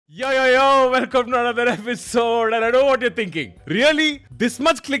Yo, welcome to another episode. And I know what you're thinking. Really? This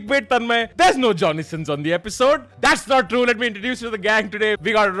much clickbait, Tanmay? There's no Johnny Sins on the episode. That's not true. Let me introduce you to the gang today.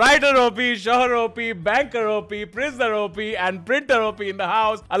 We got writer OP, Shahar OP, banker OP, prisoner OP, and printer OP in the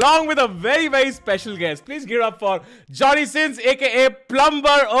house, along with a very, very special guest. Please give it up for Johnny Sins, aka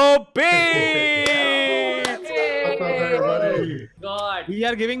Plumber OP. What's up, everybody? God. We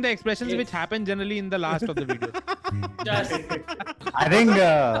are giving the expressions which happen generally in the last of the video. Just I think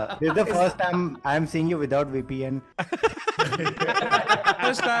this is the first time I'm seeing you without VPN.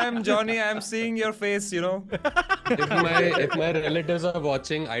 First time, Johnny, I'm seeing your face, you know. If my relatives are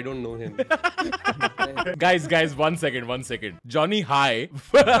watching, I don't know him. Guys, one second. Johnny, hi.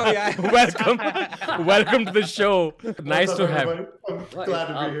 Welcome to the show. Nice to have you. I'm glad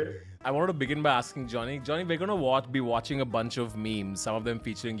to be here. I wanted to begin by asking Johnny, we're gonna be watching a bunch of memes, some of them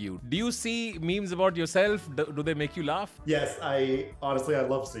featuring you. Do you see memes about yourself? Do they make you laugh? Yes, I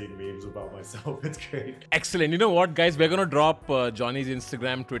love seeing memes about myself. It's great. Excellent. You know what, guys? We're gonna drop Johnny's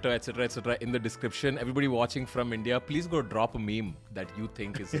Instagram, Twitter, etc., in the description. Everybody watching from India, please go drop a meme that you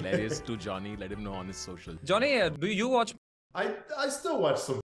think is hilarious to Johnny. Let him know on his social. Johnny, do you watch? I still watch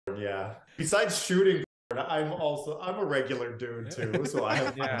some yeah. Besides shooting, I'm a regular dude too, so I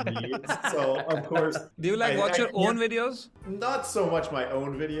have needs. So of course, Do you watch your own videos? Not so much my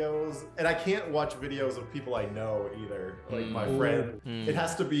own videos, and I can't watch videos of people I know either, like my friend. It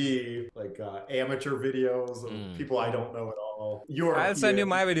has to be like amateur videos of people I don't know at all. I'll send you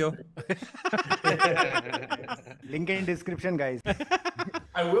my video. Link in description, guys.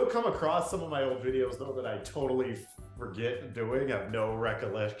 I will come across some of my old videos though that I totally forget doing, have no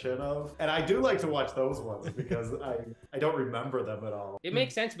recollection of, and I do like to watch those ones because I don't remember them at all. it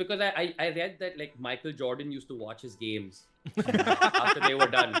makes sense because I read that like Michael Jordan used to watch his games after they were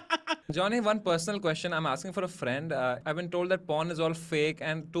done. Johnny, one personal question. I'm asking for a friend. I've been told that porn is all fake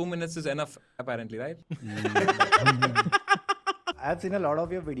and 2 minutes is enough, apparently, right? I've seen a lot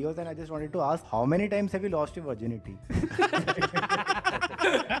of your videos and I just wanted to ask, how many times have you lost your virginity?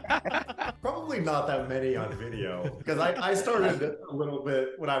 Probably not that many on video because I started a little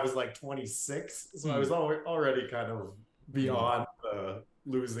bit when I was like 26, so I was already kind of beyond the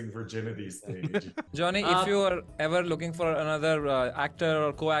losing virginity stage. Johnny, if you are ever looking for another actor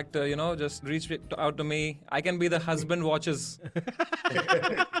or co-actor, you know, just reach out to me. I can be the husband watches.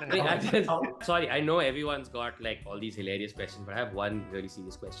 Sorry, I know everyone's got like all these hilarious questions, but I have one really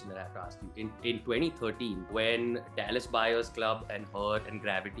serious question that I have to ask you. In 2013, when Dallas Buyers Club and Her and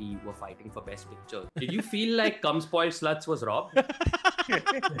Gravity were fighting for Best Picture, did you feel like Cum Spoiled Sluts was robbed?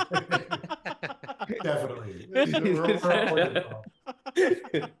 Definitely.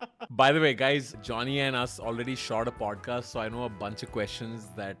 By the way, guys, Johnny and us already shot a podcast, so I know a bunch of questions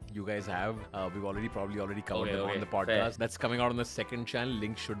that you guys have. We've probably already covered them on the podcast. Fair. That's coming out on the second channel.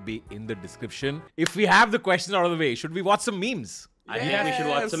 Link should be in the description. If we have the questions out of the way, should we watch some memes? I think we should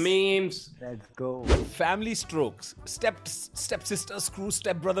watch some memes. Let's go. Family strokes. Stepsister screw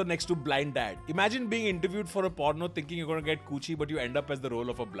stepbrother next to blind dad. Imagine being interviewed for a porno thinking you're gonna get coochie, but you end up as the role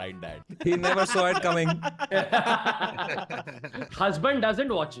of a blind dad. He never saw it coming. Husband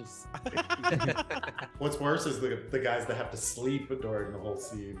doesn't watch us. What's worse is the guys that have to sleep during the whole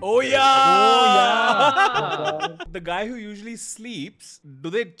scene. Oh yeah! The guy who usually sleeps, do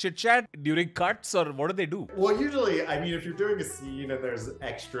they chit-chat during cuts or what do they do? Well, usually, I mean, if you're doing a scene and there's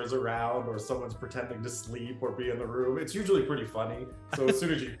extras around or someone's pretending to sleep or be in the room, it's usually pretty funny. So as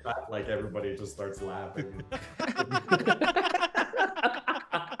soon as you cut, like everybody just starts laughing.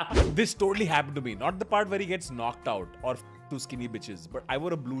 This totally happened to me. Not the part where he gets knocked out or two skinny bitches, but I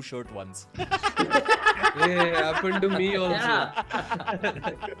wore a blue shirt once. Yeah, happened to me also. Yeah.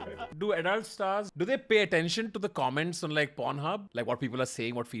 Do adult stars, do they pay attention to the comments on like Pornhub? Like what people are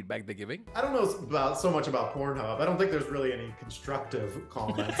saying, what feedback they're giving? I don't know so much about Pornhub. I don't think there's really any constructive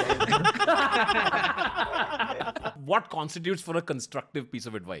comments. What constitutes for a constructive piece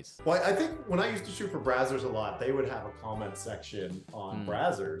of advice? Well, I think when I used to shoot for Brazzers a lot, they would have a comment section on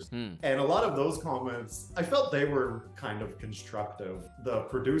Brazzers. And a lot of those comments, I felt they were kind of constructive. The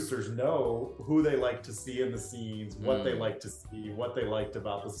producers know who they like to see in the scenes, what they like to see, what they liked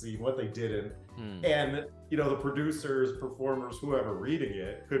about the scene, what they didn't. And, you know, the producers, performers, whoever reading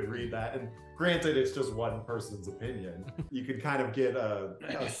it could read that. And granted, it's just one person's opinion. You could kind of get a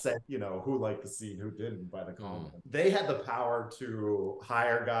set, you know, who liked the scene, who didn't by the comment. They had the power to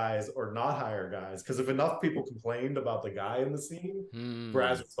hire guys or not hire guys, because if enough people complained about the guy in the scene,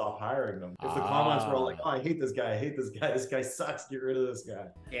 Braz would stop hiring them. If the comments were all like, oh, I hate this guy, this guy sucks, get rid of this guy.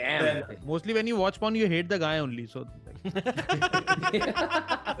 Yeah. Mostly when you watch porn, you hate the guy only. So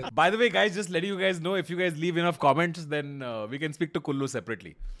By the way, guys, just let letting you guys know, if you guys leave enough comments, then we can speak to Kullu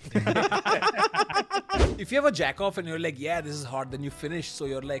separately. If you ever jack off and you're like, yeah, this is hot, then you finish, so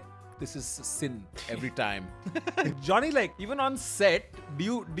you're like, this is sin every time. Johnny, like, even on set,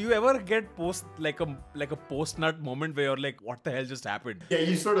 do you ever get like a post nut moment where you're like, what the hell just happened? Yeah,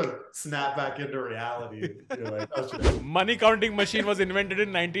 you sort of snap back into reality. You're like, oh shit. Money counting machine was invented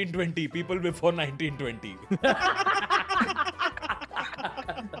in 1920. People before 1920.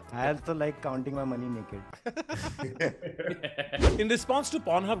 I also like counting my money naked. In response to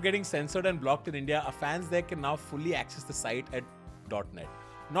Pornhub getting censored and blocked in India, our fans there can now fully access the site at .net.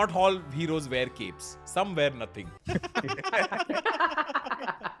 Not all heroes wear capes. Some wear nothing.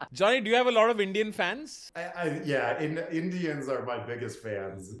 Johnny, do you have a lot of Indian fans? Indians are my biggest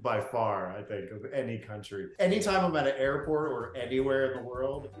fans by far, I think, of any country. Anytime I'm at an airport or anywhere in the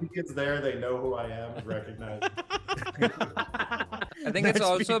world, Indians there, they know who I am and recognize me. I think it's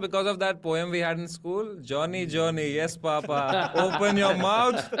also because of that poem we had in school. Johnny, Johnny, yes, Papa, open your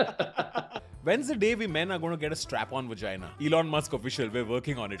mouth. When's the day we men are going to get a strap-on vagina? Elon Musk official, we're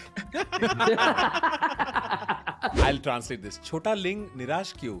working on it. I'll translate this. Chota ling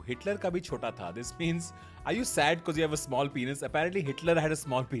nirash kyu? Hitler ka bhi chota tha. This means, are you sad because you have a small penis? Apparently Hitler had a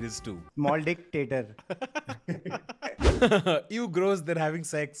small penis too. Small dictator. Ew, gross, they're having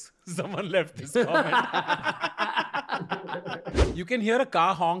sex. Someone left this comment. You can hear a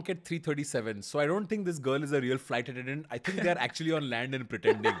car honk at 3:37. So I don't think this girl is a real flight attendant. I think they're actually on land and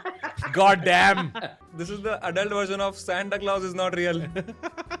pretending. God damn. This is the adult version of Santa Claus is not real.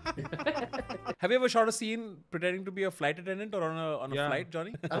 Have you ever shot a scene pretending to be a flight attendant or on a flight,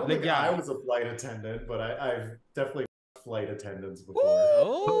 Johnny? I don't think I was a flight attendant, but I've definitely flight attendants before.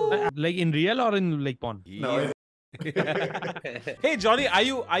 Oh. Like in real or in like porn? No, Hey Johnny, are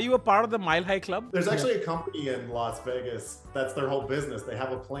you a part of the Mile High Club? there's actually a company in Las Vegas. That's their whole business. They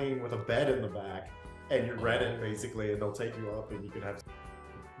have a plane with a bed in the back, and you rent it basically, and they'll take you up, and you can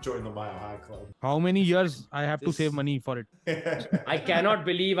join the Mile High Club. How many years I have to save money for it? I cannot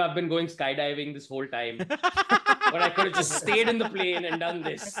believe I've been going skydiving this whole time. But I could have just stayed in the plane and done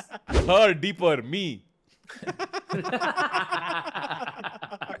this. Her deeper, me.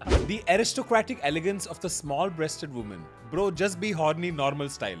 The aristocratic elegance of the small-breasted woman. Bro, just be horny normal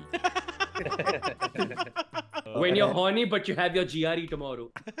style. When you're horny, but you have your GRE tomorrow.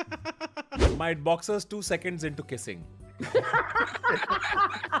 My boxers 2 seconds into kissing.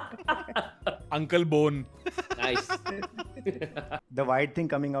 Uncle Bone. Nice. The white thing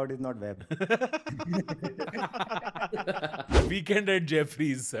coming out is not web. Weekend at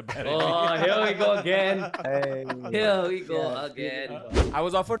Jeffries, apparently. Oh, here we go again. Hey. Here we go again. I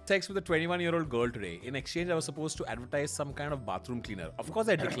was offered sex with a 21-year-old girl today. In exchange, I was supposed to advertise some kind of bathroom cleaner. Of course,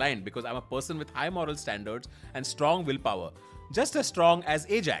 I declined because I'm a person with high moral standards and strong willpower. Just as strong as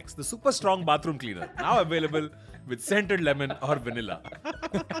Ajax, the super strong bathroom cleaner. Now available with scented lemon or vanilla.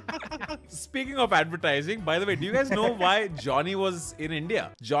 Speaking of advertising, by the way, do you guys know why Johnny was in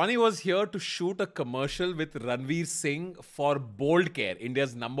India? Johnny was here to shoot a commercial with Ranveer Singh for Bold Care,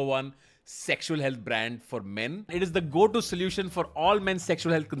 India's #1 sexual health brand for men. It is the go-to solution for all men's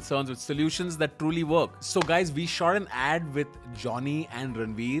sexual health concerns with solutions that truly work. So guys, we shot an ad with Johnny and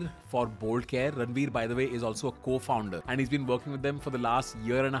Ranveer for Bold Care. Ranveer, by the way, is also a co-founder and he's been working with them for the last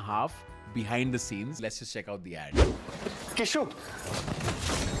year and a half behind the scenes. Let's just check out the ad. Keshav,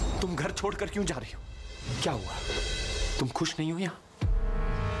 तुम घर छोड़कर क्यों जा रही हो? क्या हुआ? तुम खुश नहीं हो यहाँ?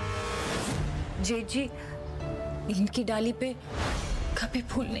 जेठ जी, इनकी डाली पे कभी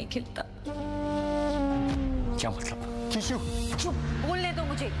फूल नहीं खिलता। क्या मतलब? केशव, चुप, बोलने दो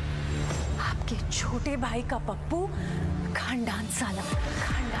मुझे। आपके छोटे भाई का पप्पू खानदान साला।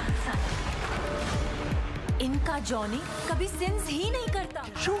 इनका जॉनी कभी सिंस ही नहीं करता।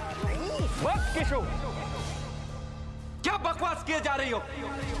 बस केशव, क्या बकवास किए जा रही हो?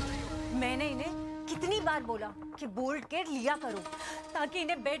 मैंने इन्हें कितनी बार बोला कि बोल्ड केयर लिया करो ताकि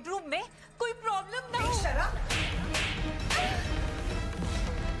इन्हें बेडरूम में कोई प्रॉब्लम ना हो।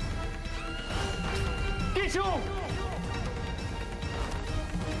 केशव,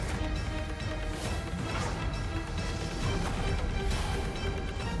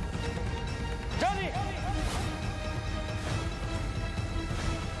 जॉनी,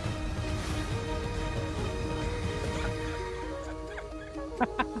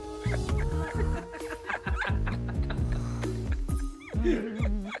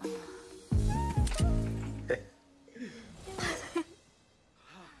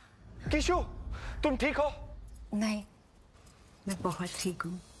 केशव, तुम ठीक हो? नहीं, मैं बहुत ठीक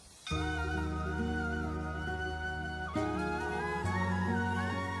हूँ।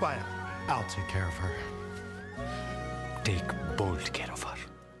 Fine, I'll take care of her. Take bold care of her.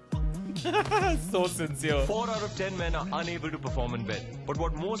 So sincere. 4 out of 10 men are unable to perform in bed. But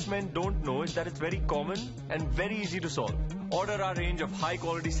what most men don't know is that it's very common and very easy to solve. Order our range of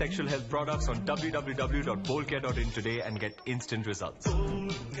high-quality sexual health products on www.bolcare.in today and get instant results.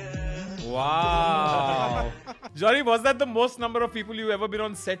 Wow. Johnny, was that the most number of people you've ever been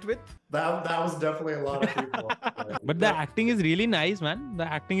on set with? That was definitely a lot of people. But the acting is really nice, man. The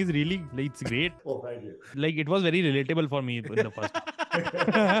acting is really, like, it's great. Well, thank you. Like, it was very relatable for me in the first.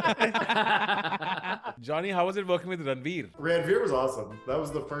 Johnny, how was it working with Ranveer? Ranveer was awesome. That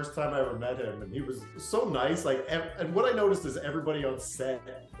was the first time I ever met him, and he was so nice. Like, and what I noticed is everybody on set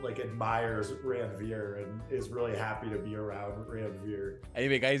like admires Ranveer and is really happy to be around Ranveer.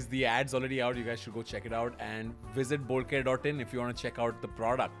 Anyway, guys, the ad's already out. You guys should go check it out and visit boldcare.in if you want to check out the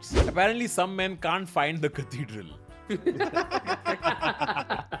products. Apparently, some men can't find the cathedral.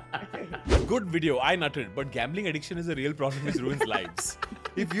 Good video, I nutted, but gambling addiction is a real problem which ruins lives.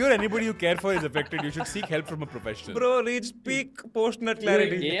 If you're anybody you care for is affected, you should seek help from a professional. Bro, reach peak post-nut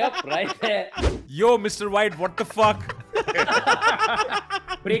clarity. Yep, right there. Yo, Mr. White, what the fuck?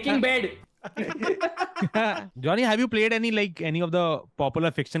 Breaking Bad. Johnny, have you played any of the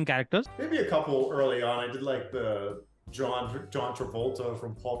popular fiction characters? Maybe a couple early on. I did like the John Travolta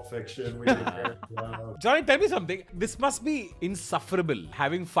from Pulp Fiction. We did Johnny, tell me something. This must be insufferable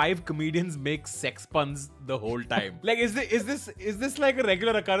having 5 comedians make sex puns the whole time. Like, is this like a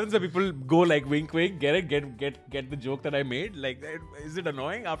regular occurrence where people go like wink wink, get the joke that I made? Like, is it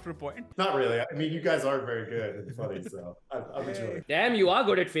annoying after a point? Not really. I mean, you guys are very good and funny, so I'm enjoying it. Damn, you are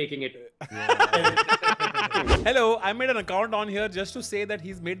good at faking it. Hello, I made an account on here just to say that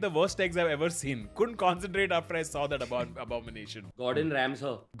he's made the worst eggs I've ever seen. Couldn't concentrate after I saw that abomination. Gordon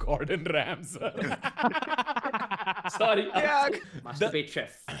Ramsay. Gordon Ramsay. Sorry. Masturbate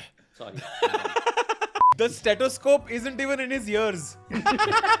chef. Sorry. The stethoscope isn't even in his ears.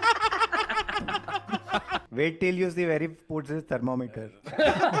 Wait till you see where he puts his thermometer.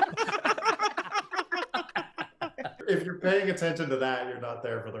 If you're paying attention to that, you're not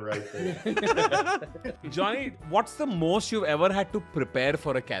there for the right thing. Johnny, what's the most you've ever had to prepare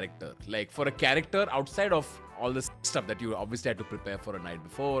for a character? Like, for a character outside of all this stuff that you obviously had to prepare for a night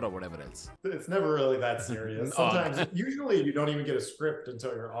before or whatever else? It's never really that serious. Sometimes, usually you don't even get a script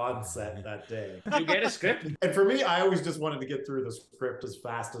until you're on set that day. You get a script? And for me, I always just wanted to get through the script as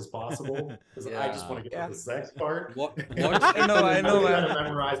fast as possible because I just want to get to the sex part. I know, I man. got to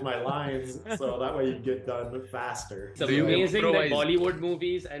memorize my lines so that way you get done faster. It's amazing that Bollywood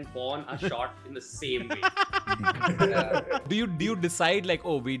movies and porn are shot in the same way. Do you decide like,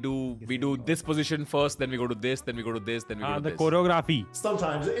 oh, we do this position first, then we go to this, then we go to this, then we go to The this? choreography.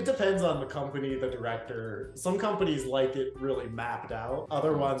 Sometimes it depends on the company, the director. Some companies like it really mapped out.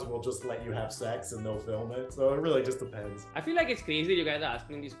 Other ones will just let you have sex and they'll film it. So it really just depends. I feel like it's crazy you guys are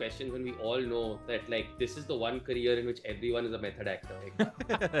asking these questions when we all know that like this is the one career in which everyone is a method actor.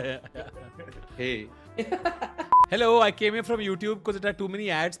 Hey. Hello, I came here from YouTube because it had too many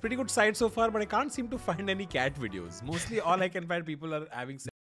ads. Pretty good site so far, but I can't seem to find any cat videos. Mostly all I can find people are having sex.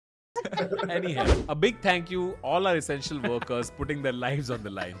 Anyhow, a big thank you all our essential workers putting their lives on the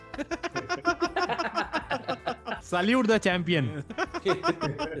line. Salute the champion.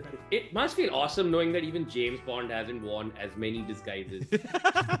 It must feel awesome knowing that even James Bond hasn't worn as many disguises.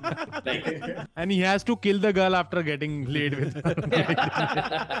 And he has to kill the girl after getting laid with her.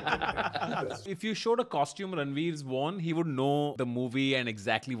 If you showed a costume Ranveer's worn, he would know the movie and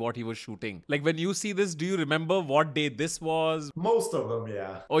exactly what he was shooting. Like, when you see this, do you remember what day this was? Most of them,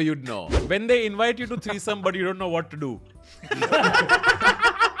 yeah. Oh, you'd know. When they invite you to threesome, but you don't know what to do.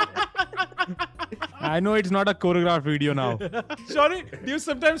 I know it's not a choreographed video now. Johnny, do you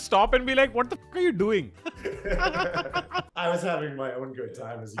sometimes stop and be like, what the fuck are you doing? I was having my own good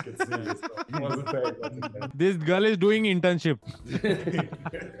time, as you can see. So I wasn't paying attention. This girl is doing internship.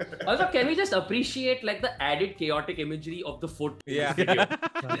 Also, can we just appreciate like the added chaotic imagery of the foot? Yeah.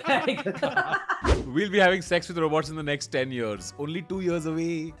 Like, We'll be having sex with robots in the next 10 years. Only 2 years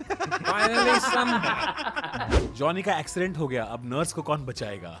away. Finally, some. Johnny का accident हो गया. अब nurse को कौन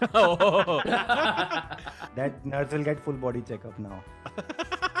बचाएगा? That nurse will get full body checkup now.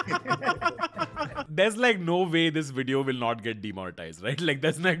 There's like no way this video will not get demonetized, right? Like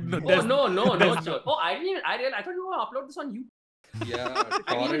there's like no. oh no, sure. Oh, I thought you were gonna upload this on YouTube. Yeah.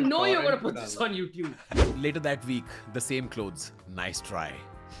 I didn't even know you were gonna put this on YouTube. Later that week, the same clothes. Nice try.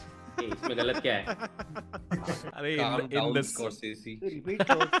 Hey, इसमें गलत क्या है? अरे Calm in down, this Scorsese. Repeat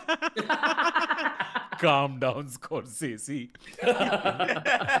those. Calm down, Scorsese.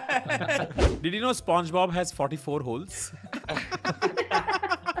 Did you know SpongeBob has 44 holes?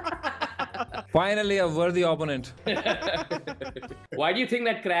 Finally, a worthy opponent. Why do you think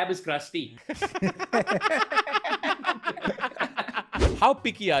that crab is crusty? How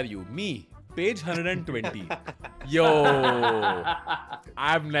picky are you? Me, page 120. Yo,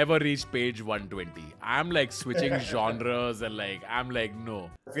 I've never reached page 120. I'm like switching genres and like, I'm like,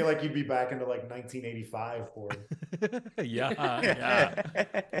 no. I feel like you'd be back into like 1985 for it.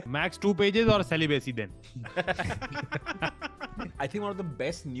 Yeah. Max 2 pages or celibacy then? I think one of the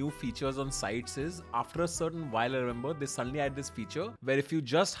best new features on sites is after a certain while, I remember they suddenly had this feature where if you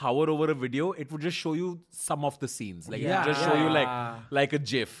just hover over a video, it would just show you some of the scenes. Like it would just show you like a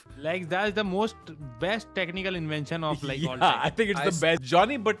GIF. Like that's the most best technical invention of like all I time. think it's the best.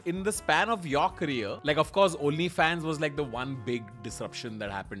 Johnny, but in the span of your career, like of course OnlyFans was like the one big disruption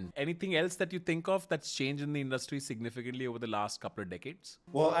that happened. Anything else that you think of that's changed in the industry significantly over the last couple of decades?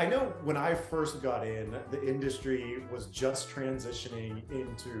 Well, I know when I first got in, the industry was just transitioning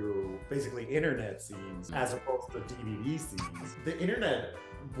into basically internet scenes as opposed to DVD scenes. The internet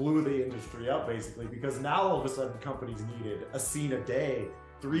blew the industry up basically because now all of a sudden companies needed a scene a day,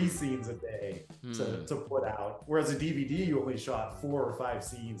 3 scenes a day to put out. Whereas a DVD, you only shot 4 or 5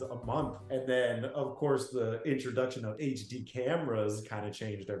 scenes a month. And then, of course, the introduction of HD cameras kind of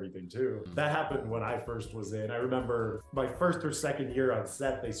changed everything too. That happened when I first was in. I remember my first or second year on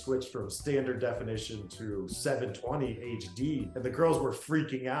set, they switched from standard definition to 720 HD. And the girls were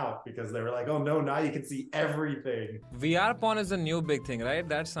freaking out because they were like, oh no, now you can see everything. VR porn is a new big thing, right?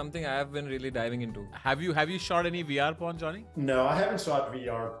 That's something I have been really diving into. Have you shot any VR porn, Johnny? No, I haven't shot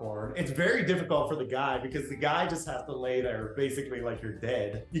VR porn. It's very difficult for the guy because the guy just has to lay there basically like you're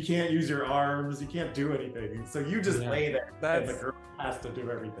dead. You can't use your arms, you can't do anything. So you just lay there and the girl has to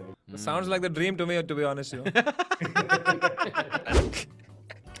do everything. Sounds like the dream to me, to be honest, you know.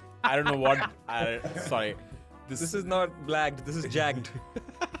 I don't know what. Sorry. This is not blacked, this is jagged.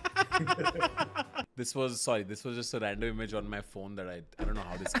 This was just a random image on my phone that I don't know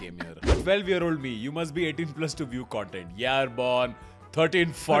how this came here. 12-year-old me, you must be 18 plus to view content. Yeah, born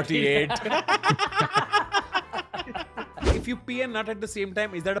 1348. If you pee and nut at the same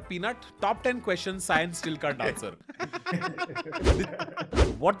time, is that a peanut? Top 10 questions science still can't answer.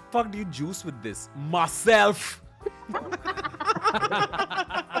 What fuck do you juice with this? Myself.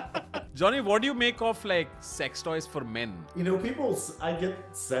 Johnny, what do you make of like sex toys for men? You know, I get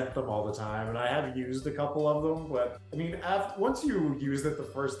sent them all the time and I have used a couple of them, but I mean, once you use it the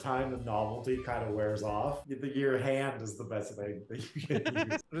first time, the novelty kind of wears off. Your hand is the best thing that you can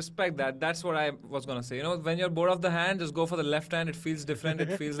use. Respect that. That's what I was gonna say. You know, when you're bored of the hand, just go for the left hand. It feels different.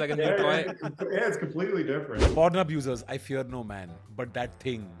 It feels like a new toy. Yeah, it's completely different. Porn abusers, I fear no man, but that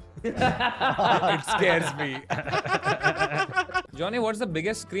thing, it scares me. Johnny, what's the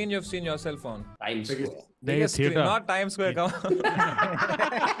biggest screen you've seen yourself on? Times Square. Biggest screen, not Times Square, come on.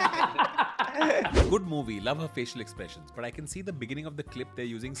 Good movie, love her facial expressions, but I can see the beginning of the clip they're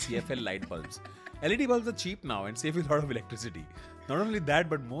using CFL light bulbs. LED bulbs are cheap now and save a lot of electricity. Not only that,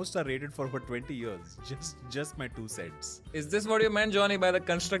 but most are rated for over 20 years. Just my 2 cents. Is this what you meant, Johnny, by the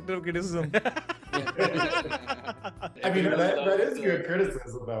constructive criticism? I mean, that is good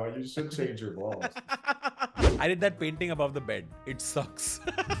criticism though. You should change your balls. I did that painting above the bed. It sucks.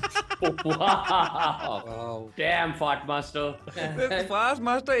 Wow. Damn, Fart Master. It's Fast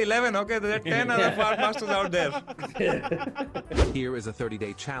Master 11, okay? There are 10 other Fast Masters out there. Here is a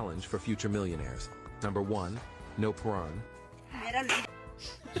 30-day challenge for future millionaires. Number 1, no prawn.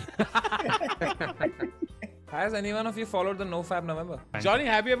 Has any one of you followed the NoFap November? Johnny,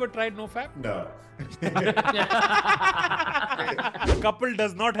 have you ever tried NoFap? No. Couple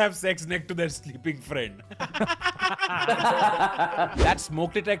does not have sex next to their sleeping friend. That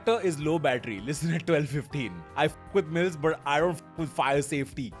smoke detector is low battery. Listen at 12:15. I f with Mills, but I don't f with fire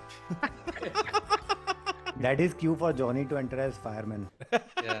safety. That is cue for Johnny to enter as fireman.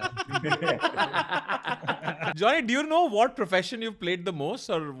 Johnny, do you know what profession you've played the most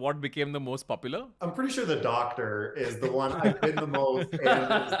or what became the most popular? I'm pretty sure the doctor is the one I've been the most and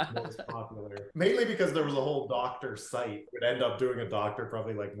is the most popular. Mainly because there was a whole doctor site. Would end up doing a doctor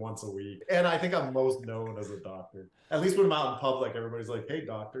probably like once a week. And I think I'm most known as a doctor. At least when I'm out in public, everybody's like, hey,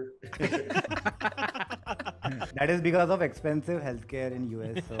 doctor. That is because of expensive healthcare in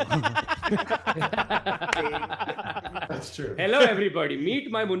US. So. That's true. Hello, everybody. Meet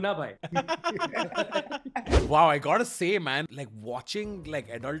my Munna Bhai. Wow, I gotta say, man, like watching like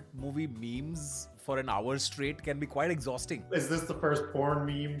adult movie memes for an hour straight can be quite exhausting. Is this the first porn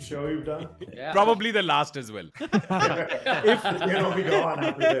meme show you've done? Yeah. Probably the last as well. If it'll be gone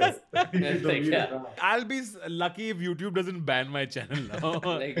after this. You can delete it now. I'll be lucky if YouTube doesn't ban my channel now.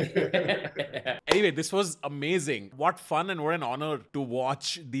 Like- Anyway, this was amazing. What fun and what an honor to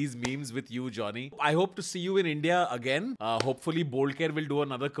watch these memes with you, Johnny. I hope to see you in India again. Hopefully, Bold Care will do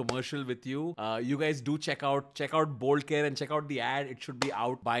another commercial with you. You guys do check out Bold Care and check out the ad. It should be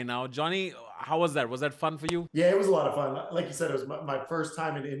out by now. Johnny, how was that? Was that fun for you? Yeah, it was a lot of fun. Like you said, it was my first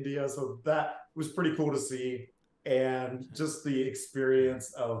time in India, so that was pretty cool to see. And just the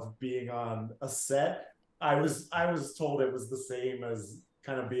experience of being on a set. I was told it was the same as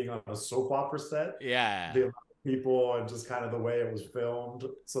kind of being on a soap opera set. Yeah. The amount of people and just kind of the way it was filmed.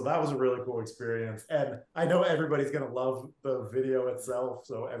 So that was a really cool experience. And I know everybody's going to love the video itself.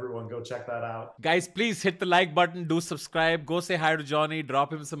 So everyone go check that out. Guys, please hit the like button, do subscribe, go say hi to Johnny,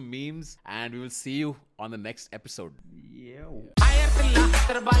 drop him some memes, and we will see you on the next episode. Yeah. Higher